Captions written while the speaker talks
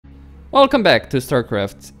Welcome back to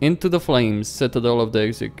Starcraft. Into the Flames, Citadel of the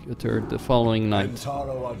Executor, the following night.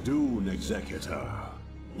 Antaro Adun, Executor.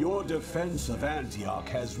 Your defense of Antioch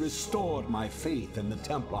has restored my faith in the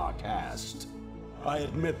Templar caste. I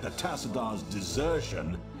admit that Tassadar's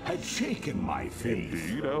desertion had shaken my faith.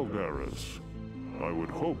 Indeed, Aldaris. I would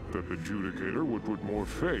hope that the Judicator would put more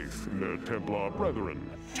faith in their Templar brethren.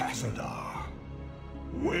 Tassadar,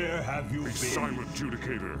 where have you been? Be silent,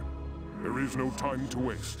 Judicator. There is no time to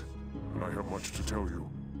waste, and I have much to tell you.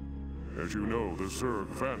 As you know, the Zerg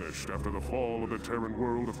vanished after the fall of the Terran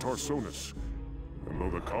world of Tarsonis. And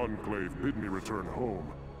though the Conclave bid me return home,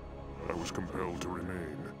 I was compelled to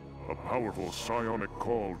remain. A powerful psionic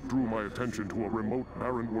call drew my attention to a remote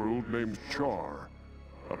barren world named Char.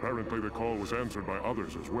 Apparently the call was answered by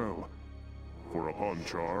others as well. For upon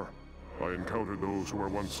Char, I encountered those who were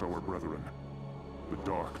once our brethren, the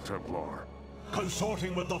Dark Templar.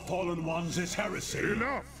 Consorting with the Fallen Ones is heresy.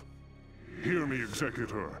 Enough! Hear me,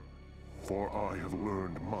 Executor, for I have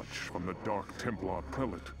learned much from the Dark Templar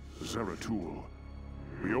prelate, Zeratul.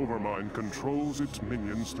 The Overmind controls its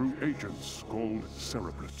minions through agents called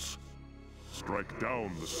Cerebrates. Strike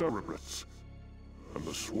down the Cerebrates, and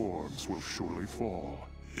the swarms will surely fall.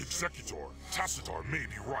 Executor, Tassadar may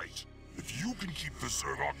be right. If you can keep the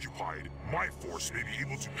Zerg occupied, my force may be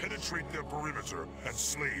able to penetrate their perimeter and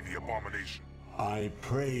slay the abomination. I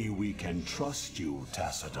pray we can trust you,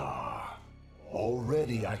 Tassadar.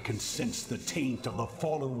 Already I can sense the taint of the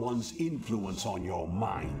Fallen One's influence on your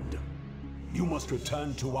mind. You must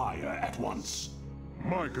return to Ire at once.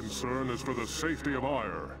 My concern is for the safety of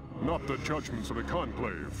Ire, not the judgments of the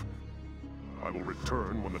Conclave. I will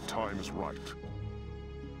return when the time is right.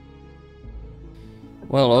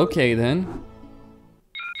 Well, okay then.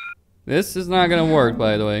 This is not gonna work,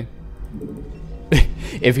 by the way.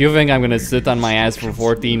 If you think I'm gonna sit on my ass for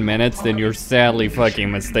 14 minutes, then you're sadly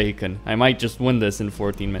fucking mistaken. I might just win this in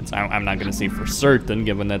 14 minutes. I'm not gonna say for certain,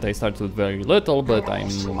 given that I started with very little, but I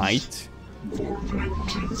might.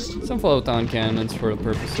 Some photon cannons for the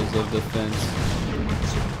purposes of defense.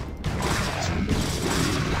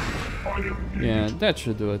 Yeah, that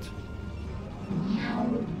should do it.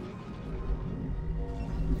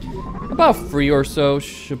 About 3 or so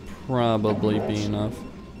should probably be enough.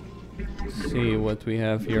 See what we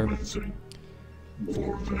have here.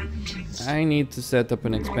 I need to set up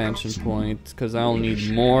an expansion point, because I'll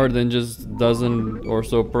need more than just a dozen or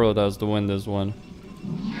so Protoss to win this one.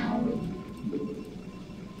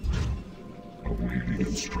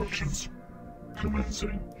 Instructions.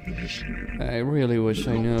 Commencing. Initiating. I really wish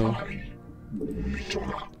I knew.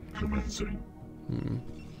 Commencing.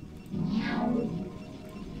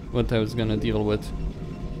 What I was gonna deal with.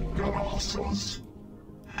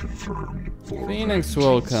 Confirmed. Phoenix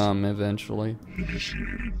will come eventually.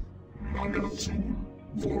 Initiated. Nagatsu.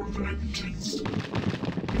 For vengeance.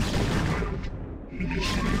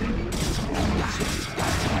 Initiated.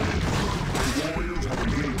 Warriors have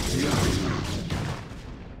engaged the enemy.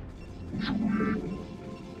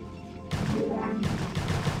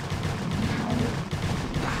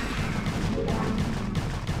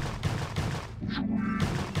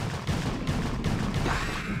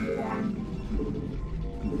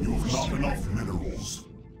 You've not enough minerals.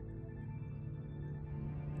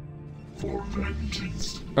 For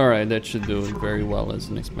vengeance. Alright, that should do it very well as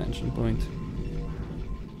an expansion point.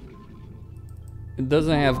 It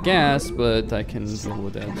doesn't have gas, but I can deal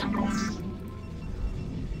with that.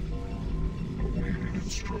 Awaiting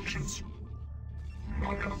instructions.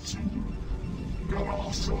 Nagatsu.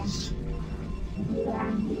 Galaxas.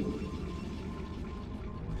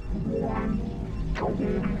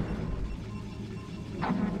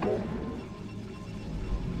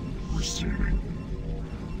 Receiving.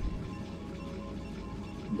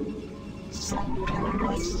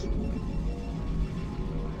 Sometimes.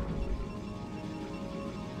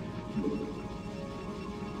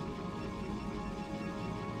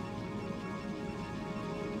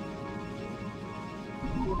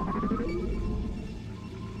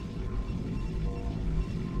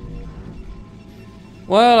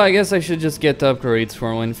 Well, I guess I should just get upgrades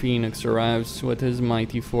for when Phoenix arrives with his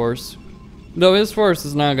mighty force. Though his force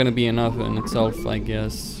is not gonna be enough in itself, I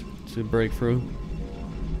guess, to break through.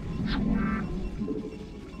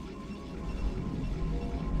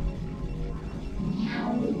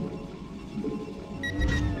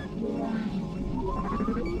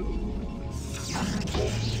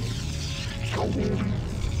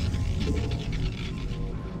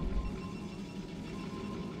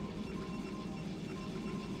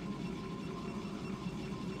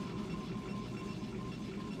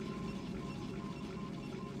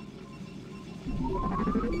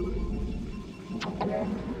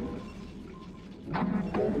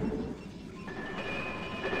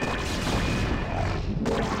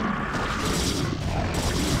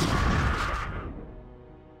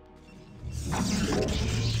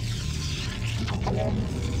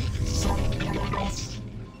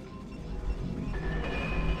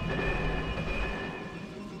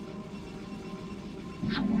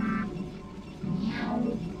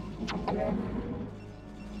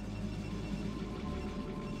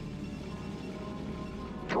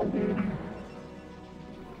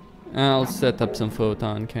 I'll set up some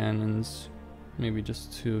photon cannons. Maybe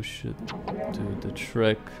just 2 should do the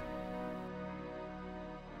trick.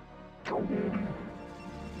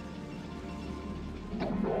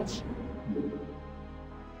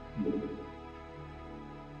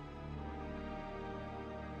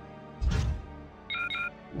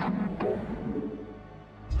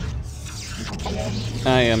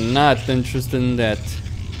 I am not interested in that.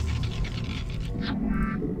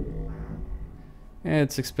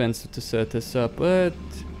 It's expensive to set this up, but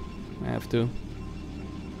I have to.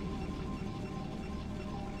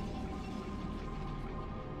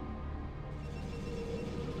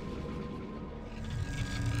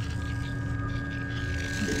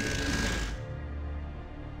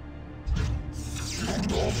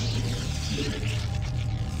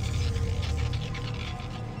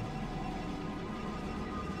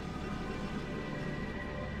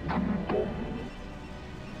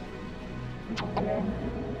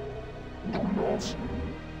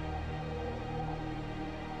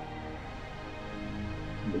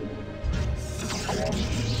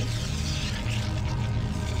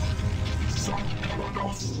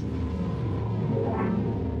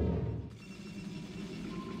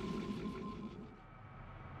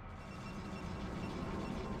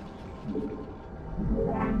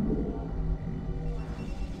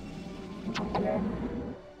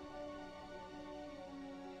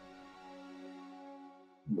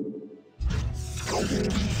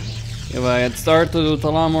 If I had started with a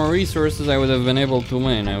lot more resources, I would have been able to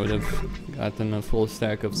win. I would have gotten a full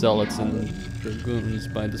stack of zealots and dragoons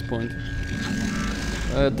by this point.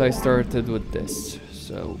 But I started with this,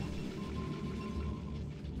 so...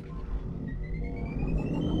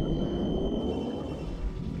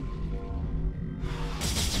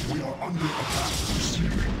 We are under attack.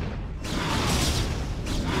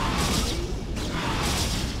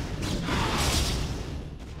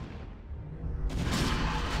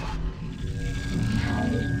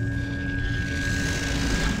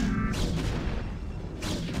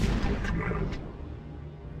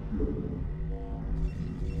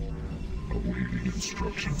 Awaiting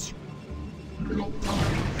instructions.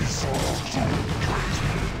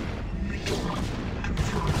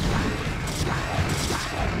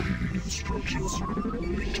 Instructions.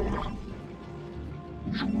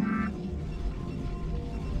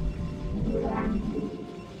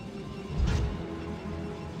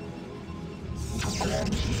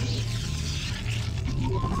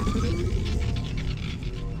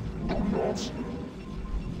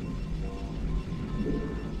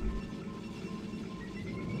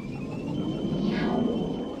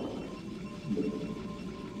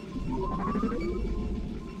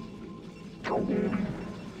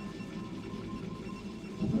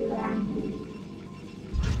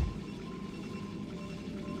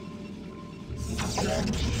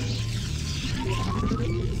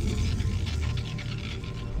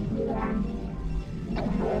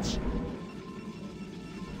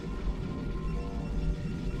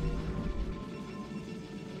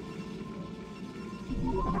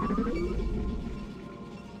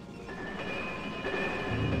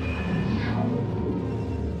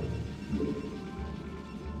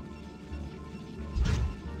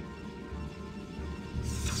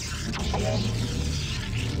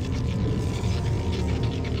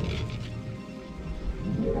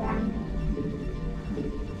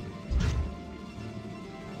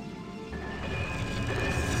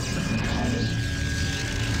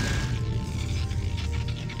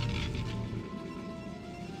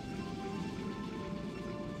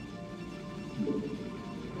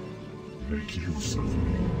 Make use of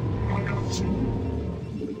me. I got you.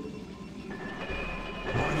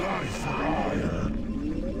 My life for hire.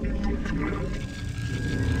 In your command.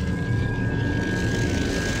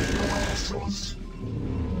 Protoss.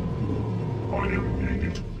 I am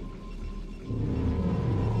needed.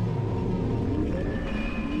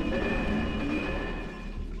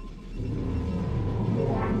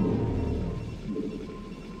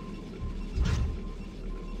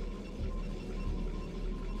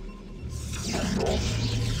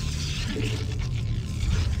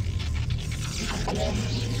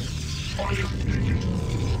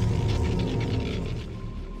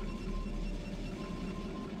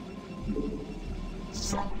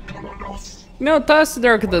 You know,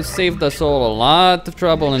 Tassadar could have saved us all a lot of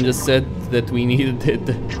trouble and just said that we needed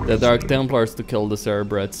the Dark Templars to kill the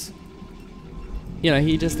Cerebrates. You know,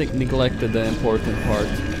 he just neglected the important part.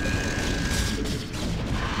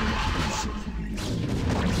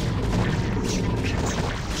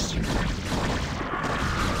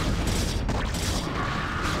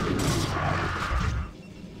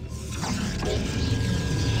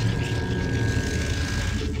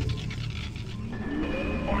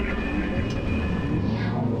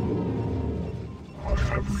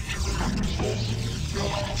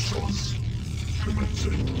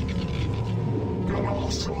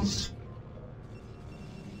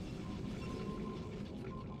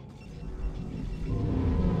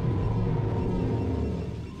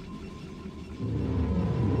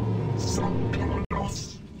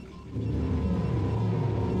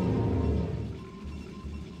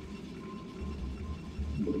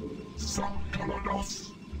 Some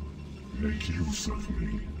Protoss. Make use of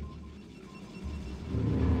me.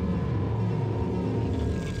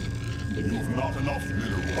 You've not enough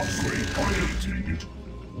minerals. Upgrade violated.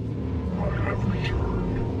 I have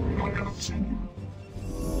returned. Nagatsu.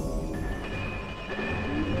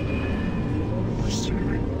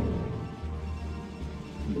 Receiving.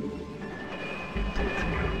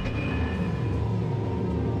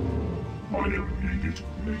 I am needed.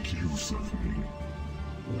 Make use of me.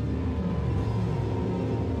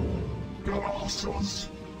 Colossus.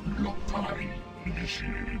 Lockpile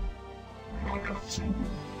initiated. Nagatsu.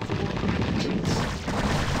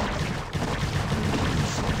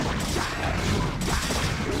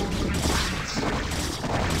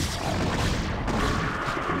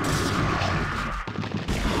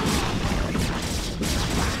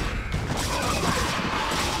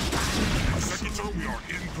 Executor, we are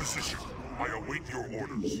in position. I await your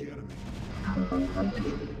orders.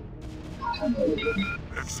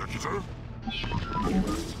 Executor?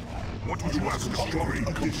 What would you ask of me?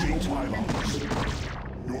 Additional pylons.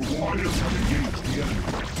 Your warriors have engaged the enemy.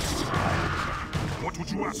 What would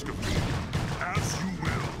you ask of me? As you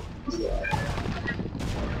will.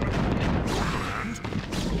 Command?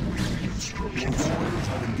 Your warriors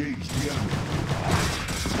have engaged the enemy.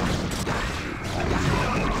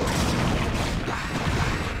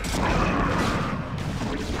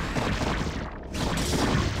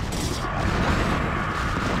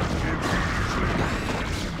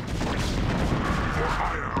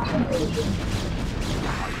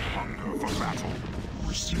 I hunger for battle.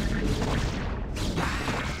 Receiving.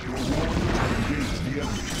 Your warriors have engaged the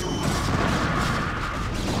enemy.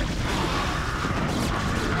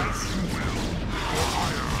 As you will. For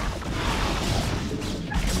hire.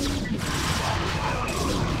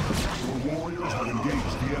 Your warriors have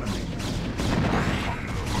engaged the enemy.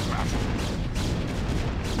 Hunger for battle.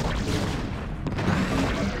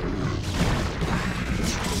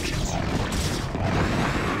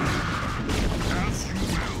 As you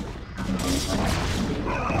will.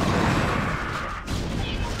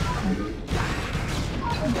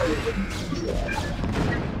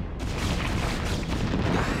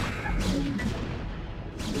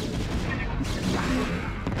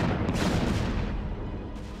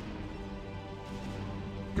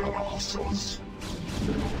 Colossus.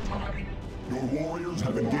 Lockpile. Your warriors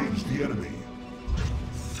have engaged the enemy.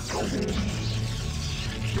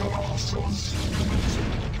 Colossus.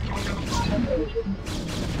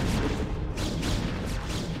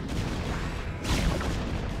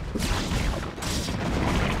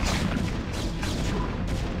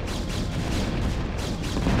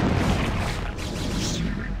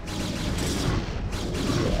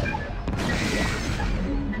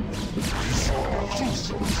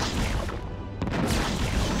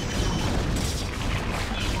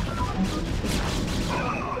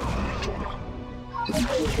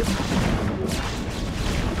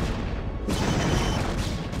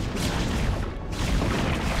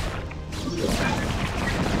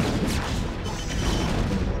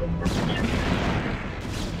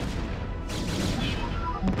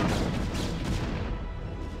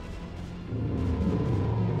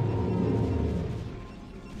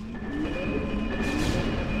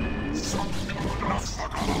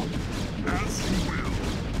 As you will.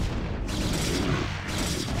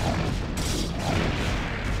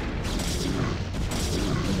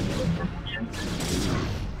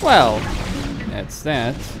 Well, that's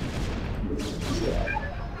that.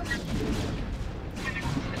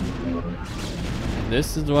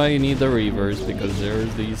 This is why you need the reavers, because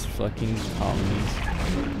there's these fucking colonies.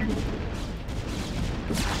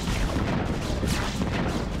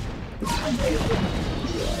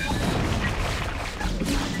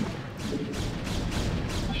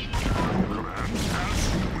 Command, as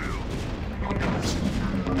you will.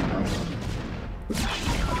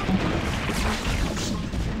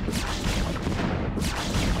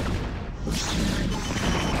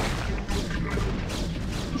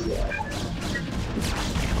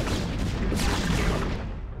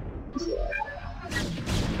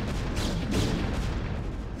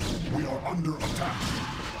 We are under attack.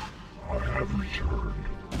 I have returned.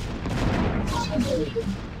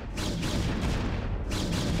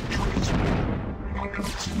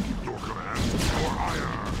 Your command, for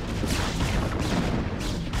hire.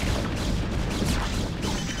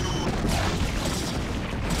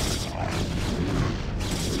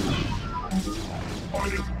 I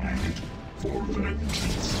am needed for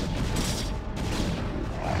vengeance.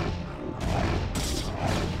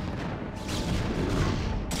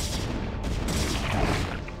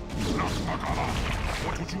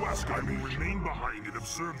 What would you ask? I will remain behind and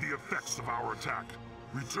observe the effects of our attack.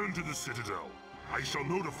 Return to the Citadel. I shall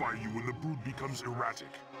notify you when the brood becomes erratic.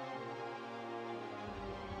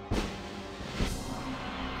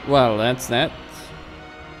 Well, that's that.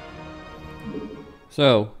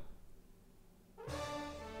 So,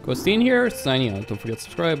 Costin here, signing out. Don't forget to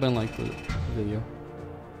subscribe and like the video.